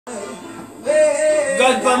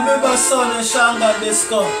God from Biba Son and Shanga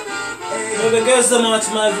Disco. Maybe guess them out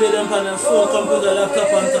my video on the phone, computer, laptop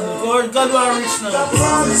and tablet. Lord God will reach now.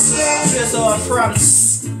 Yes, our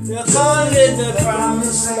France. They call it the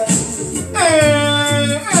promise land.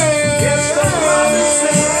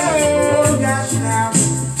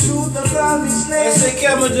 I say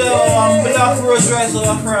Camera Black Rose Rice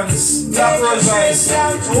over France. Black Rose Rice.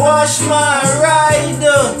 Wash my ride.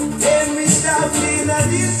 Let me stop in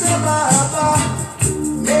Addis Ababa.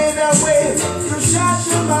 Made a way to shut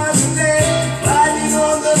your mouth. Riding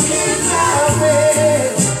on the kids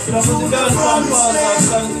highway. So put the gun on pause and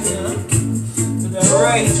continue. With the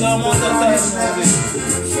right amount of time.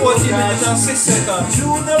 40 minutes and 6 seconds.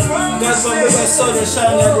 That's why we saw the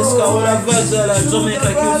shine like this car. All the birds are like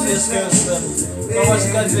Jamaica QC girls. I watch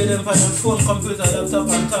guys with them on the phone, computer, laptop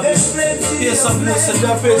and tablet. Here's some news to the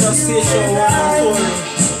operator station 1 and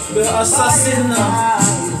 2. The assassin now.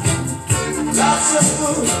 Lots of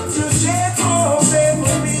food to share for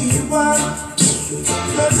everyone.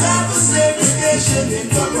 But that was segregation in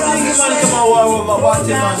the promised land. Come on, what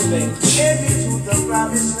get me to the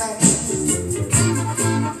promised land.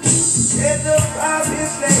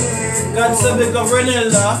 God to big up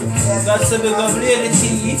Renella, God to big up Lady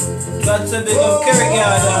T, God to big up Kerry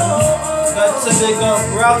Garden, God to big up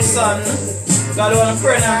Roxanne, God want to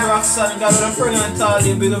pregnant Roxanne, God want to pregnant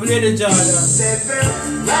Talia, big up Lady Jordan.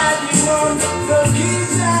 Riding on the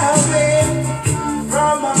keys highway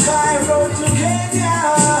from Cairo to Kenya,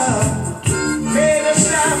 made a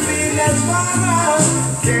stop in Asmara,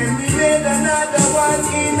 then we made another one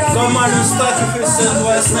in a come on and start if it's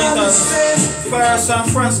West Night. Paris and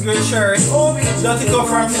France great shirt. Dirty go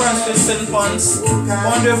from France to St. Pons.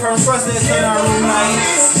 One day from France they turn a room night.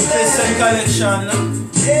 They send collection.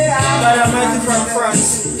 God Almighty from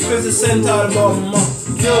France. 50 cent album.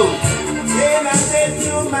 Yo. Then I said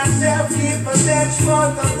to myself, keep a search for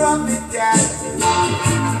the prophet God.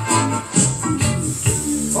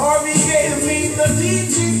 For he gave me the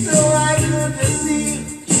teaching so I could see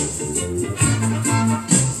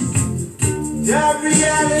the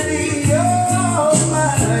reality of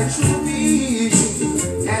my true being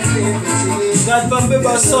and liberty. God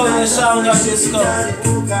Bambiba Son and Shanga Disco.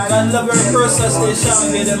 God love her process they shall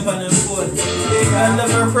get them on them phone. God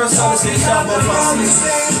love her process they shall go for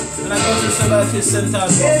and I go to Salafi Center.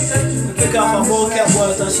 Pick up a whole cap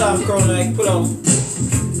wallet and sharp crown like pull out.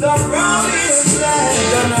 The promised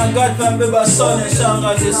land. God Bambiba Son and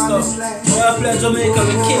Shanga Disco. When I play Jamaica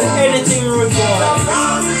we kill anything rude boy.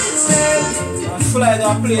 Fly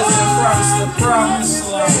that place in France, the promised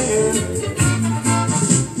land.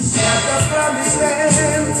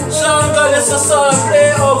 Shanga, this is all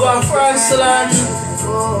play over France land.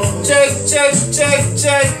 Check.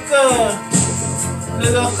 We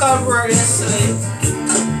got cover this way.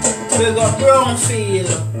 We got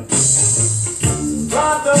Brownfield. We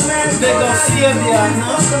got Fabian.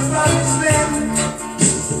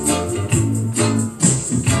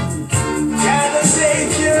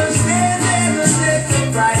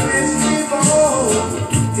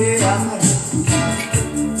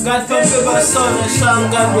 God from Biba Son and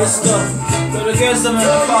Shanga Disco. But the girls them in the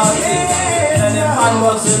party and them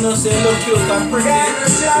handbags they know say look cute and pretty.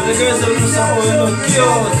 But the girls them know say oh you look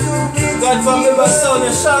cute. God from Biba Son and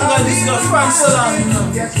Shanga Disco France land.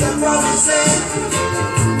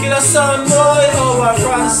 Kill a sound boy over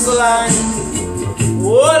France land.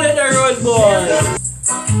 Hold it the road boy.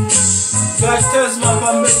 God tells me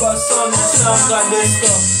from Biba Son and Shanga Disco.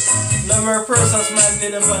 Never process my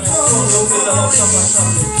video on the phone, no bit of tablet.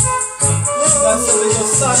 That's the big up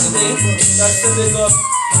Sunday, that's the big up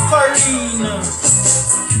Karina.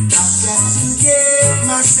 I've got to get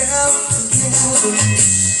myself together.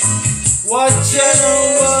 Watch it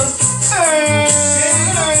over.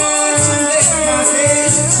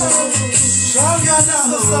 Shanga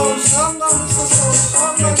the sound.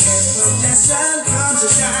 Protection comes a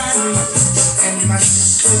shining, and my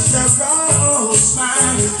sister's a rose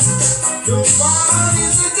smiling.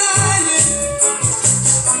 Nobody's a dying.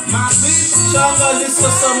 My people. Shanga, this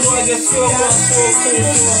is some boy get stroke 1, stroke 2,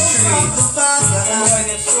 stroke 3. Boy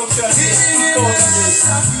get stroke 3, keep going this.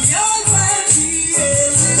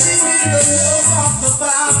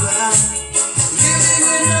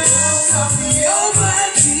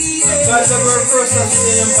 Guys, the very first time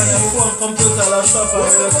see them on their phone, computer, laptop, and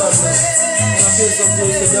other tablets. And I feel some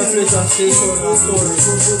place to the place and station and story.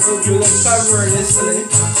 We got camera this way.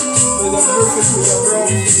 We got perfect, we got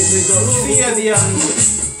brown, we got Fabian.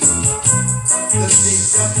 The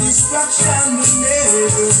things of destruction will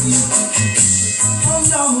never be. Oh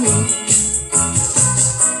no.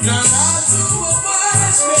 Now I do a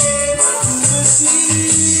wise man to the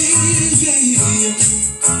sea.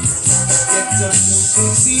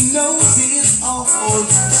 He knows it all.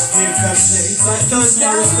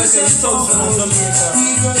 Tourismo respect the thugs from Jamaica.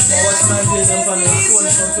 Watch my video on the phone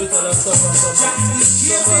from Twitter and stuff and stuff.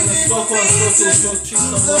 Somebody stroke 1, stroke 2, stroke 3,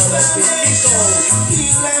 somebody like big kick out.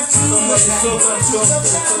 Somebody stroke 1, stroke 2,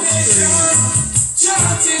 stroke 3.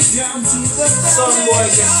 Some boy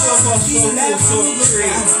get stroke 1, stroke 2, stroke 3.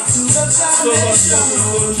 Stroke 1, stroke 2,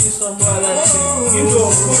 stroke 3, somebody like big. You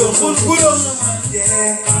know, good on,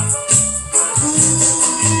 yeah.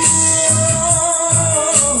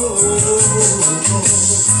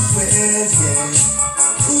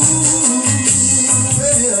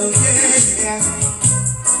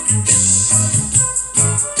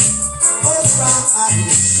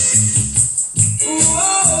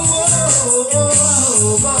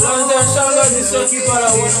 Keep on a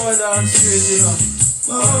 1 hour dance crazy, you know.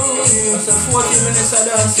 That's a 40 minutes of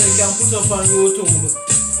dance you can put up on YouTube.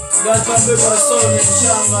 Got a big of sound in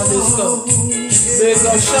Shanga disco. Big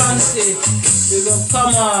up Shanti, big up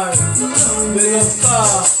Kamar, big up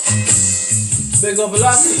Car, big up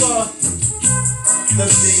Lasco,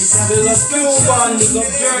 big up Cuban, big up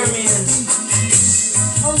German.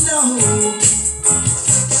 Oh no.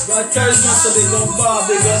 Got Tourismo, so big up Bob,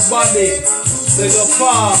 big up Bobby, big up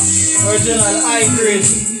Pa. Original high grade.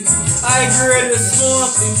 High grade is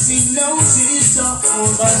smoke. Man says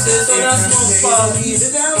so that smoke for weed.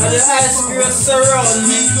 And the ice grade surround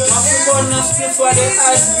me. I feel not split for the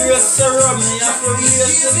ice grade surround me. I feel real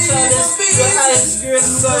to chalice. The ice grade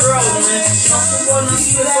surround me. I feel not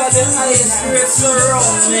split for the ice grade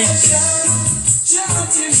surround me.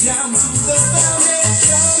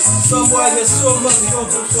 Some boy get so much so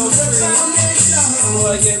free.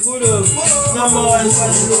 Boy get good up. Number 1 for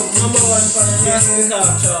the look, number 1 for the nasty top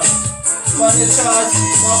chart. On the chart,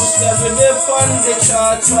 mama step with the on the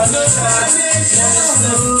chart, on the chart. Mama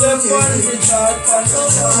step with the on the chart, on the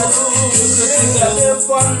chart. You could take a dip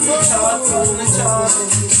on the chart, on the chart.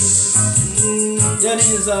 That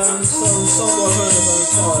is some boy heard about the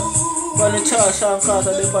chart. On the chart, Sean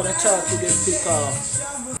Carter dip on the chart to get picked off.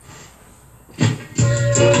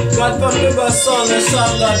 Got from the bus song and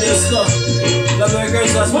song got this stuff. The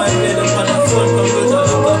girls that's my bed on the phone computer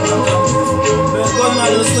and but gunman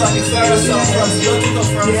will stop the Ferris from France, don't come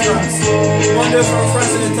from France. One day from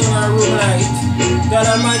France in the town and room light. God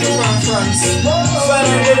Almighty from France.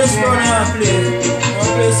 Finally with this run and play. I'll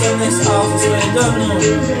play some next office when you don't know.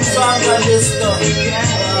 Song got this stuff.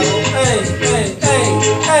 Hey,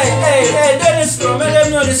 Dennis bro, let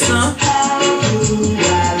them know this now.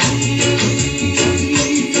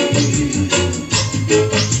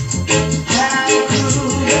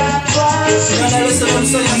 I'm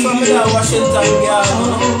saying from me that Washington girl,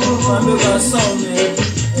 from big ass sound there,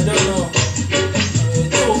 you don't know.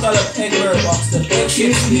 Two color egg bird box, the egg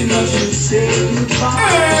shaped flavor.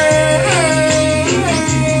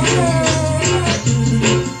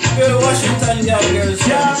 Good Washington girl girls.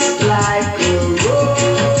 Just like a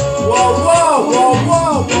road. Whoa.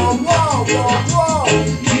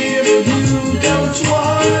 If you don't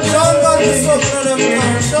want. Sean got this up to them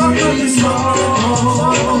now. Sean got this up to them.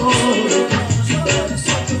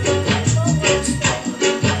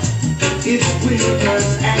 It's winners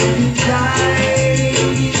and die.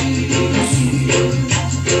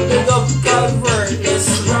 Big up Calvert, yes.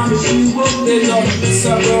 Big up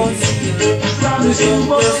Mr. Brownfield. Big up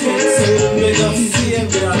Perfect. Big up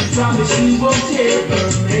Fabian. Promise you won't ever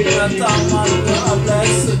make a top man go apply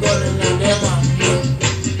to gun in the man.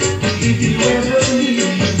 If you ever leave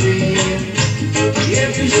me,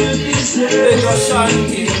 if you should be saved. Big up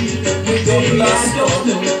Shanti. Big up Lasco.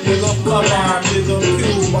 Big up Kamar. Big up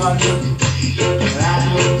Cuban. I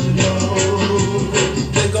don't know.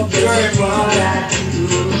 Big up German.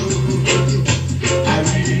 I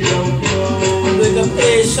really don't know. Big up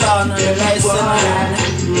Asian and the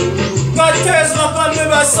license. God cares not on me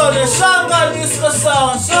by Sunday. Sean got disco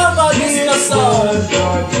sound. Sean got disco sound.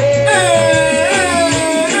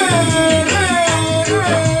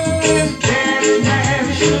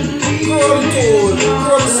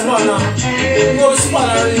 Gold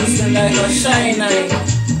spanner released like a shine.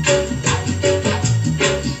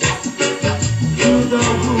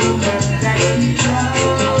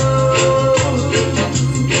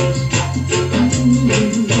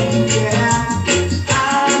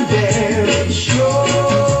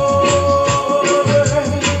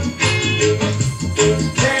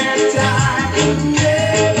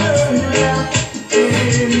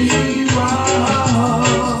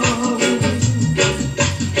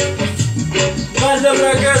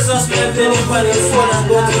 By the phone and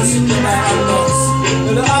go to sleep in my ambulance.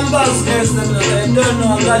 But the ambulance girls them they don't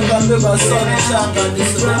know God can be a son and Sean got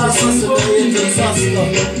this. So they ask us to the angels and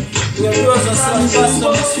stuff. We have those that sell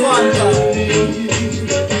custom sponsor.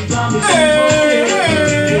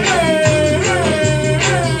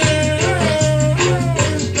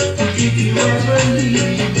 If you ever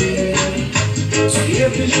leave me,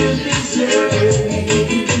 if you should deserve me,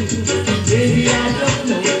 baby, I don't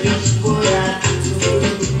know just what I do.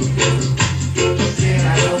 And I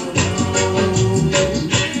don't know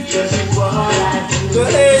just what I do. The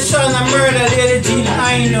Asian and murder Lady Jean, I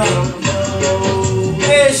know.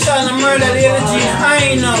 Asian and murder Lady Jean, I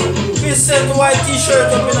know. We sell the white t-shirt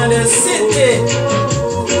up in the city.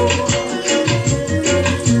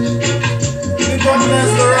 We come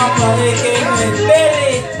as the rapper, aka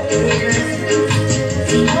Belly.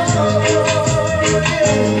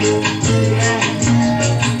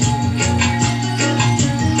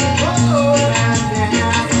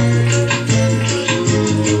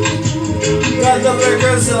 Got the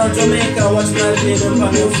girls in Jamaica watch my video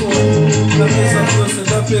on your phone. That means I'm supposed to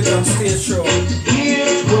dump it on stage show.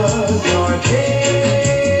 It was our day.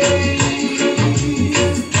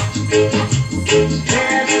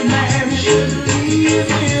 That man should leave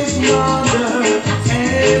his mother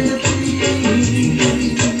and the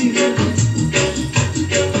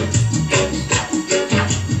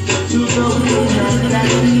to the woman that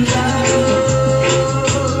he loves.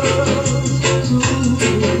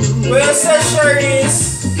 Where's the Cherise?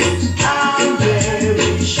 I'm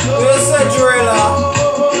very sure. Where's the Drilla?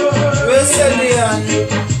 Where's the Leon?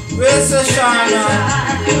 Where's the Shana?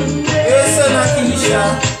 Where's the Nakisha?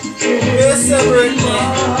 Where's the Britney?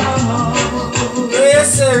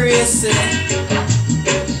 Where's the Racy?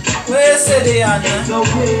 Where's the Diana? The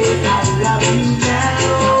way I love you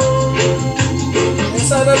now.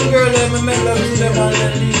 Inside that girl, let me make love to them and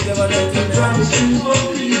then leave them and then kill them.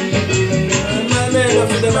 I made love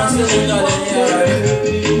to them and still in that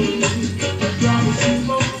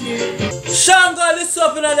Shanghai is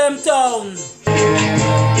up in them town.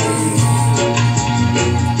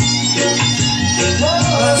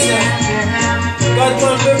 God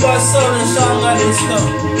told me about son in Shanghai this town.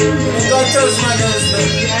 And God tells my husband,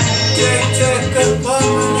 check,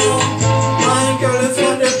 my girl is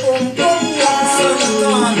on the pum pum, one son in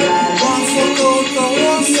town. One fuck out,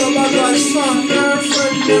 one sub, I got son,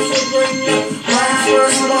 girlfriend, if you bring me. My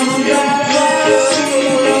first one of them, till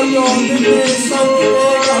I run down the nation.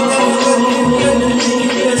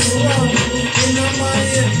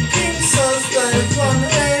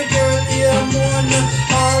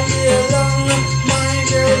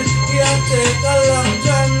 Take a long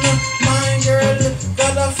time, my girl,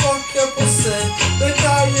 gotta fuck your pussy,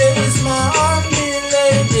 because you is my only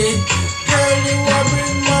lady. Girl, you are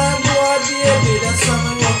bring my boy, baby, that's how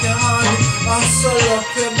me working hard, and so up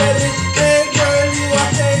your belly. Hey girl, you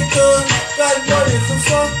are take God body for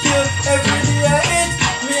fuck you, every day I eat,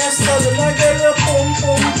 me a study like a little pum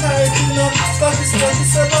pum tight, you know, cocky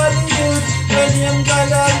so body good, when you're God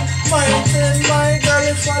almighty, my girl,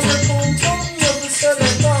 if I the pum pum, you be said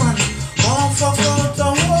it on. Fuck out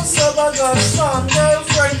and what's up, I got son,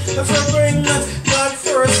 girlfriend. If you bring God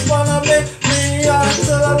first, wanna make me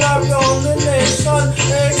until I love you on the nation.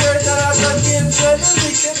 Hey girl, that I can give you the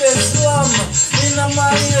wickedest slum. In a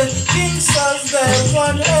mind, King Saul's dead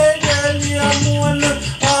one. Hey girl, you are moon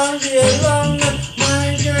all day long.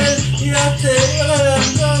 My girl, you are taking a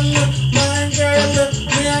gun. My girl,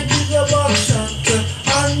 me I give you back shot.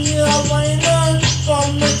 And you are mine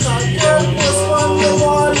from the top. Girl, just on the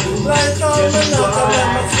wall. Like I'm not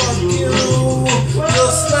gonna fuck you.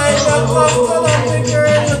 Just like a couple of the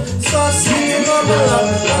girl. So sitting on the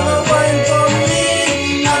lap and a wine for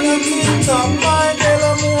me. And a clean top, my girl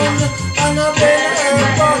I'm on. And a bed her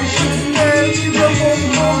back. Girl, you go boom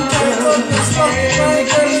boom. Tight up the spot. My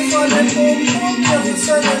girl is on the boom boom. You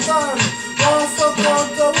send it on. One fuck out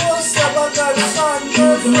the what's up, I got son.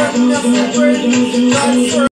 Girlfriend, never bring.